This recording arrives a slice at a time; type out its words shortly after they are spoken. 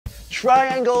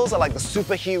Triangles are like the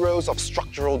superheroes of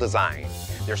structural design.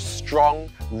 They're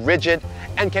strong, rigid,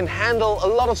 and can handle a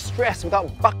lot of stress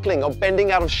without buckling or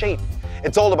bending out of shape.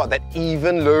 It's all about that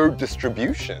even load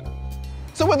distribution.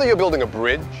 So whether you're building a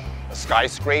bridge, a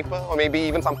skyscraper, or maybe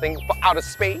even something for outer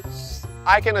space,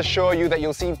 I can assure you that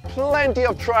you'll see plenty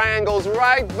of triangles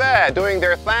right there doing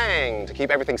their thing to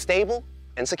keep everything stable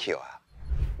and secure.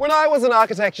 When I was an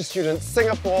architecture student,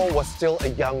 Singapore was still a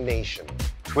young nation.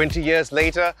 20 years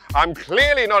later, I'm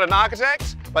clearly not an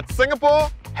architect, but Singapore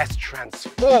has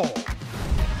transformed.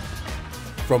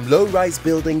 From low-rise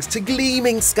buildings to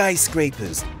gleaming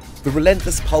skyscrapers, the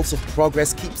relentless pulse of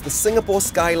progress keeps the Singapore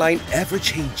skyline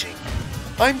ever-changing.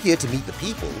 I'm here to meet the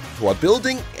people who are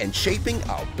building and shaping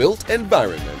our built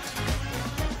environment.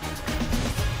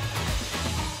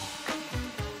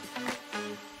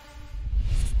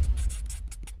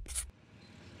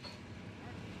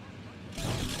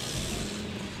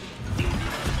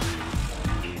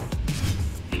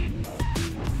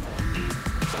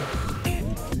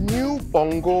 New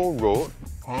Punggol Road?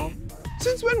 Huh?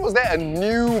 Since when was there a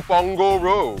new Punggol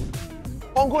Road?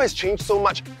 Punggol has changed so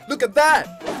much. Look at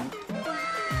that!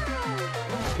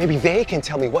 Maybe they can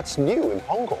tell me what's new in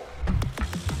Punggol.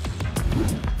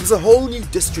 There's a whole new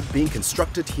district being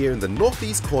constructed here in the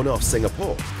northeast corner of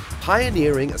Singapore,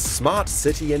 pioneering a smart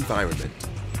city environment.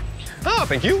 Oh,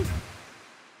 thank you.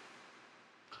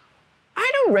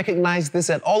 I don't recognize this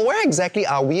at all. Where exactly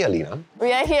are we, Alina?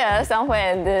 We are here,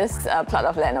 somewhere in this plot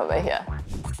of land over here.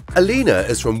 Alina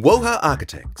is from Woha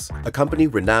Architects, a company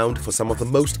renowned for some of the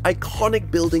most iconic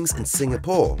buildings in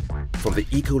Singapore. From the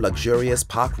eco-luxurious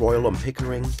Park Royal on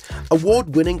Pickering,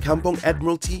 award-winning Kampong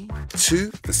Admiralty,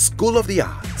 to the School of the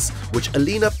Arts, which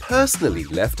Alina personally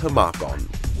left her mark on.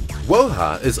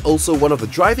 Woha is also one of the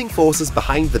driving forces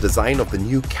behind the design of the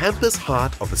new campus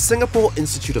heart of the Singapore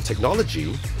Institute of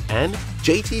Technology and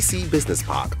JTC Business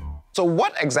Park. So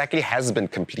what exactly has been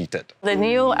completed? The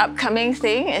new upcoming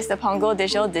thing is the Punggol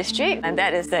Digital District, and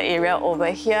that is the area over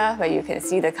here where you can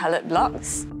see the coloured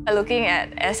blocks. We're looking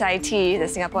at SIT, the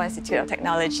Singapore Institute of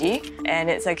Technology, and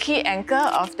it's a key anchor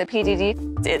of the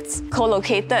PDD. It's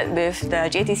co-located with the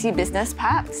JTC Business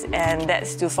Parks, and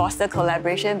that's to foster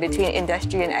collaboration between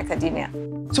industry and academia.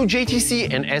 So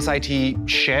JTC and SIT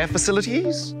share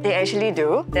facilities? They actually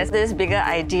do. There's this bigger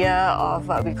idea of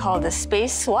what we call the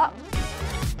space swap.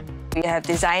 We have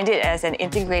designed it as an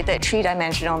integrated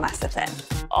three-dimensional master plan.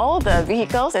 All the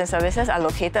vehicles and services are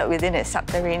located within its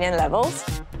subterranean levels.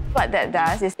 What that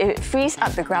does is it frees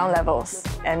up the ground levels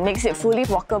and makes it fully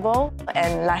walkable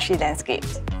and largely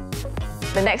landscaped.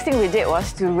 The next thing we did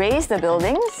was to raise the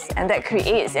buildings, and that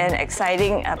creates an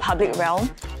exciting public realm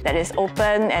that is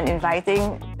open and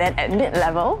inviting. Then at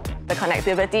mid-level, the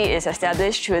connectivity is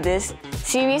established through this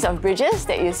series of bridges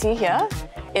that you see here.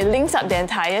 It links up the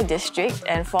entire district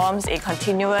and forms a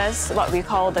continuous, what we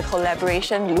call the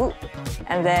collaboration loop.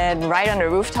 And then right on the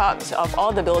rooftops of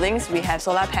all the buildings, we have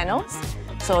solar panels.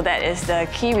 So that is the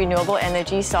key renewable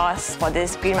energy source for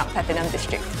this Green Mark Platinum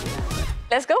district.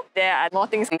 Let's go. There are more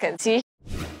things we can see.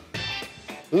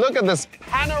 Look at this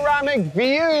panoramic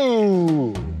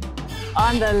view!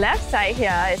 On the left side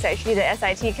here is actually the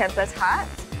SIT campus heart.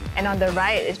 And on the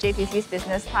right is JTC's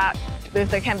Business Park with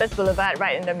the campus boulevard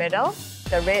right in the middle.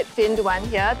 The red finned one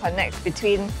here connects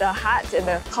between the heart and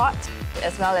the court,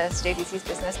 as well as JTC's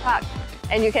Business Park.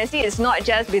 And you can see it's not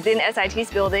just within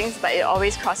SIT's buildings, but it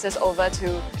always crosses over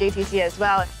to JTC as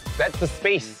well. That's the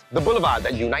space, the boulevard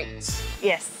that unites.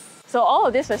 Yes. So all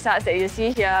of these facades that you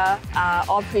see here are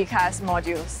all precast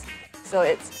modules. So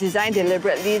it's designed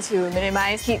deliberately to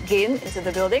minimize heat gain into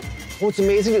the building. Well, it's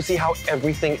amazing to see how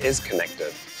everything is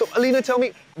connected. So Alina, tell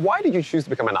me, why did you choose to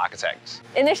become an architect?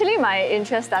 Initially, my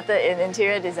interest started in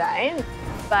interior design.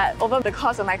 But over the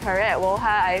course of my career at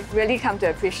Woha, I've really come to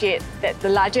appreciate that the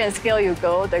larger in scale you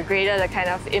go, the greater the kind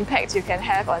of impact you can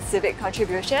have on civic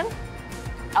contribution.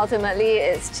 Ultimately,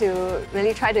 it's to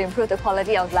really try to improve the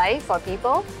quality of life for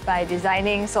people by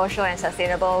designing social and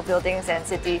sustainable buildings and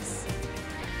cities.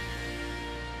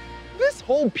 This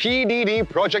whole PDD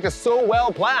project is so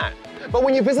well planned. But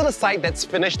when you visit a site that's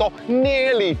finished or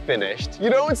nearly finished, you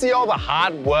don't see all the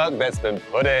hard work that's been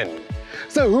put in.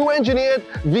 So who engineered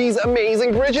these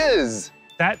amazing bridges?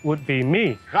 That would be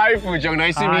me. Hi, Fujong.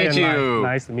 Nice to meet you.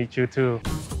 Nice to meet you too.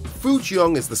 Fu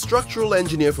Cheong is the structural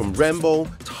engineer from Rambo,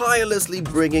 tirelessly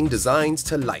bringing designs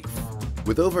to life.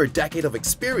 With over a decade of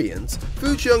experience,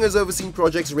 Fu Cheong has overseen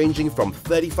projects ranging from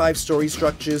 35-story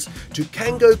structures to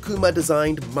Kango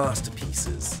Kuma-designed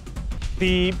masterpieces.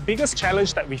 The biggest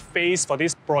challenge that we face for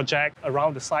this project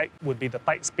around the site would be the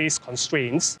tight space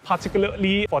constraints,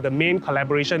 particularly for the main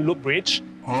collaboration loop bridge.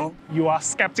 You are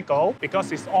skeptical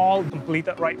because it's all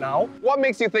completed right now. What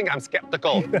makes you think I'm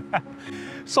skeptical?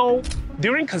 So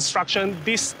during construction,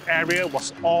 this area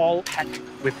was all packed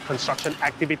with construction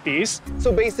activities.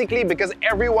 So basically, because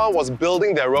everyone was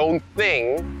building their own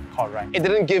thing, Correct. it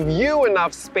didn't give you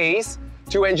enough space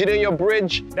to engineer your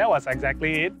bridge. That was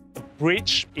exactly it. The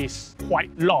bridge is quite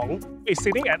long. It's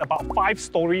sitting at about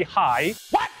 5-story high.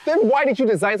 What? Then why did you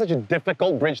design such a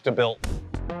difficult bridge to build?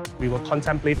 We were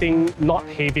contemplating not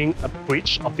having a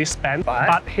bridge of this span,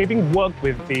 but having worked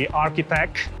with the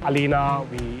architect, Alina,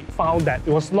 we found that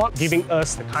it was not giving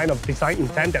us the kind of design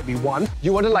intent that we want.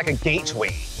 You wanted like a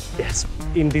gateway. Yes.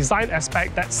 In design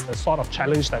aspect, that's the sort of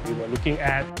challenge that we were looking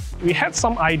at. We had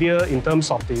some idea in terms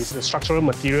of the structural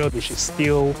material, which is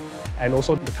steel, and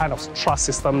also the kind of truss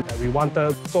system that we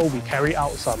wanted. So we carried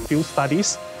out some field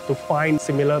studies to find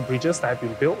similar bridges that have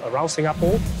been built around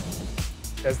Singapore.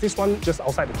 There's this one just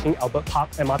outside the King Albert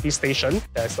Park MRT station.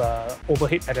 There's an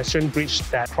overhead pedestrian bridge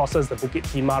that crosses the Bukit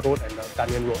Timah Road and the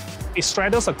Dunyan Road. It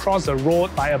straddles across the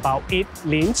road by about 8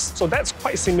 lanes, so that's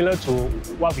quite similar to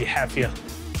what we have here.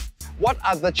 What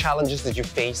other challenges did you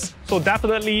face? So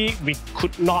definitely, we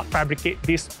could not fabricate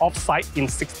this off-site in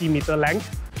 60-meter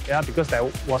length, because there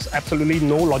was absolutely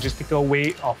no logistical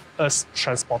way of us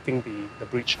transporting the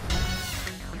bridge.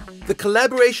 The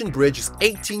collaboration bridge is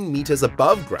 18 meters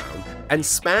above ground and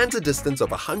spans a distance of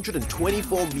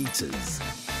 124 meters.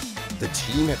 The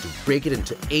team had to break it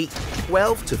into 8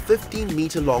 12 to 15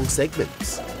 meter long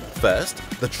segments. First,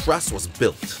 the truss was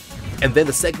built, and then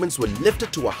the segments were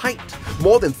lifted to a height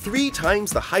more than 3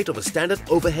 times the height of a standard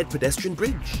overhead pedestrian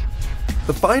bridge.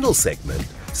 The final segment,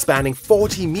 spanning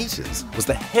 40 meters, was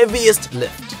the heaviest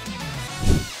lift.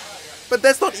 But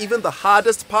that's not even the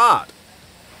hardest part.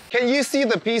 Can you see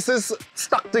the pieces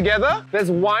stuck together?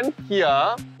 There's one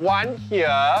here,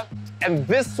 and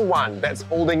this one that's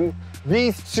holding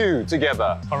these two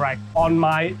together. Alright, on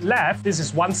my left, this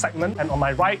is one segment, and on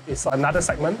my right is another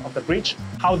segment of the bridge.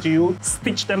 How do you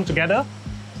stitch them together?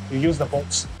 You use the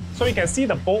bolts. So you can see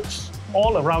the bolts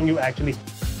all around you actually.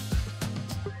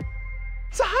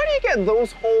 So how do you get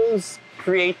those holes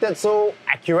created so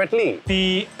accurately?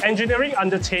 The engineering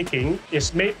undertaking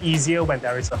is made easier when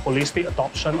there is a holistic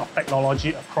adoption of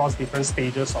technology across different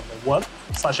stages of the work,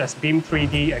 such as BIM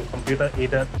 3D and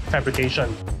computer-aided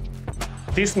fabrication.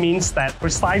 This means that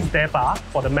precise data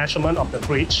for the measurement of the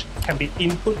bridge can be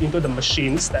input into the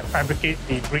machines that fabricate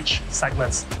the bridge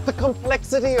segments. The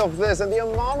complexity of this and the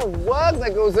amount of work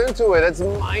that goes into it, it's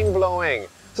mind-blowing.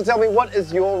 So tell me, what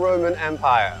is your Roman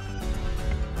Empire?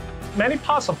 Many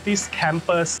parts of this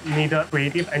campus needed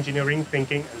creative engineering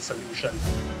thinking and solution.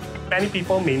 Many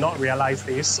people may not realize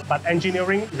this, but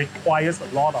engineering requires a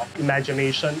lot of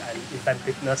imagination and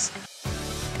inventiveness.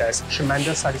 There's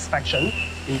tremendous satisfaction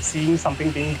in seeing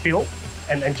something being built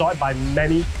and enjoyed by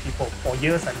many people for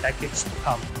years and decades to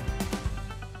come.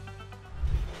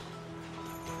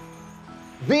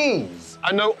 These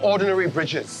are no ordinary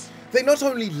bridges. They not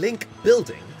only link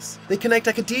buildings, they connect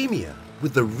academia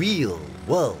with the real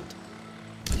world.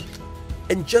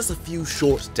 In just a few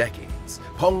short decades,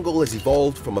 Punggol has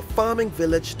evolved from a farming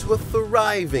village to a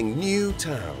thriving new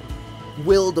town.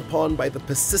 Willed upon by the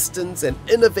persistence and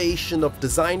innovation of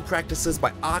design practices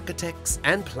by architects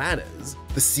and planners,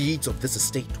 the seeds of this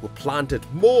estate were planted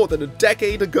more than a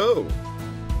decade ago.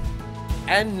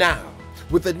 And now,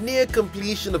 with the near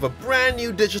completion of a brand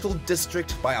new digital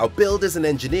district by our builders and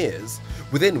engineers,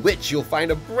 within which you'll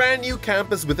find a brand new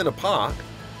campus within a park,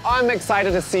 I'm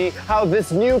excited to see how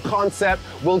this new concept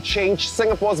will change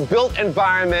Singapore's built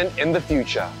environment in the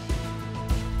future.